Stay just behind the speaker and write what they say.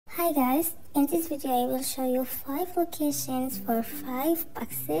Hi guys, in this video I will show you 5 locations for 5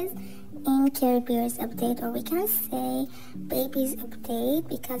 boxes in Care Bears update, or we can say babies update,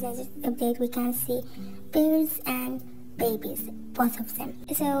 because in this update we can see bears and babies, both of them.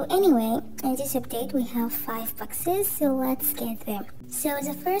 So anyway, in this update we have 5 boxes, so let's get them. So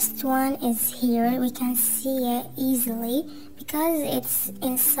the first one is here. We can see it easily because it's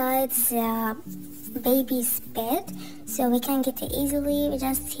inside the baby's bed, so we can get it easily.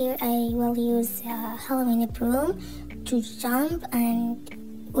 Just here I will use Halloween broom to jump and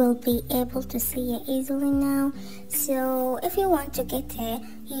we'll be able to see it easily now. So if you want to get it,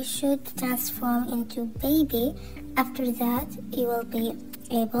 you should transform into baby. After that you will be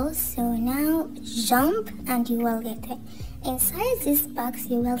able, so now jump and you will get it. Inside this box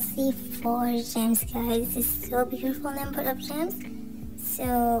you will see 4 gems, guys. This is so beautiful number of gems,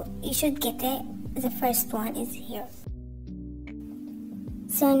 so you should get it. The first one is here.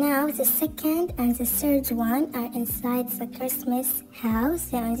 So now the second and the third one are inside the Christmas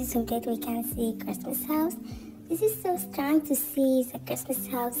house. So in this update we can see Christmas house. This is so strong to see the Christmas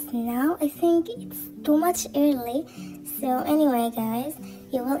house now. I think it's too much early. So anyway guys,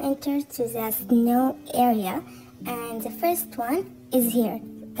 you will enter to the snow area, and the first one is here.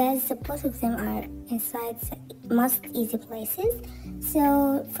 Guys, both of them are inside the most easy places.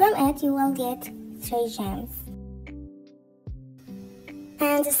 So from it you will get 3 gems.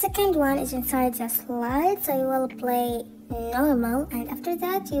 And the second one is inside the slide, so you will play normal, and after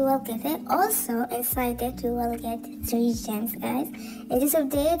that you will get it. Also inside it you will get 3 gems, guys. In this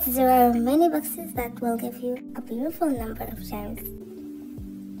update there are many boxes that will give you a beautiful number of gems.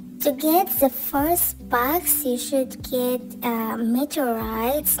 To get the first box you should get a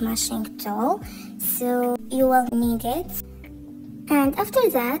meteorite smashing tool, so you will need it. And after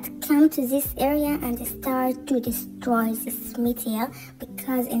that, come to this area and start to destroy this meteor,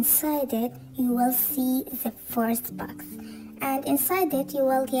 because inside it you will see the first box, and inside it you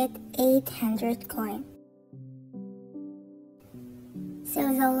will get 800 coins. So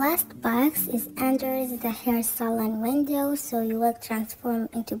the last box is under the hair salon window, so you will transform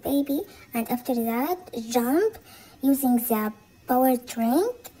into baby, and after that jump using the power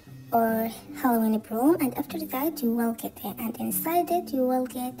drink or Halloween broom, and after that you will get it, and inside it you will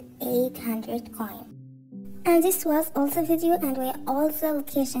get 800 coins. And this was all the video, and we all the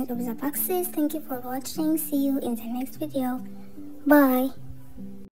locations of the boxes. Thank you for watching. See you in the next video. Bye.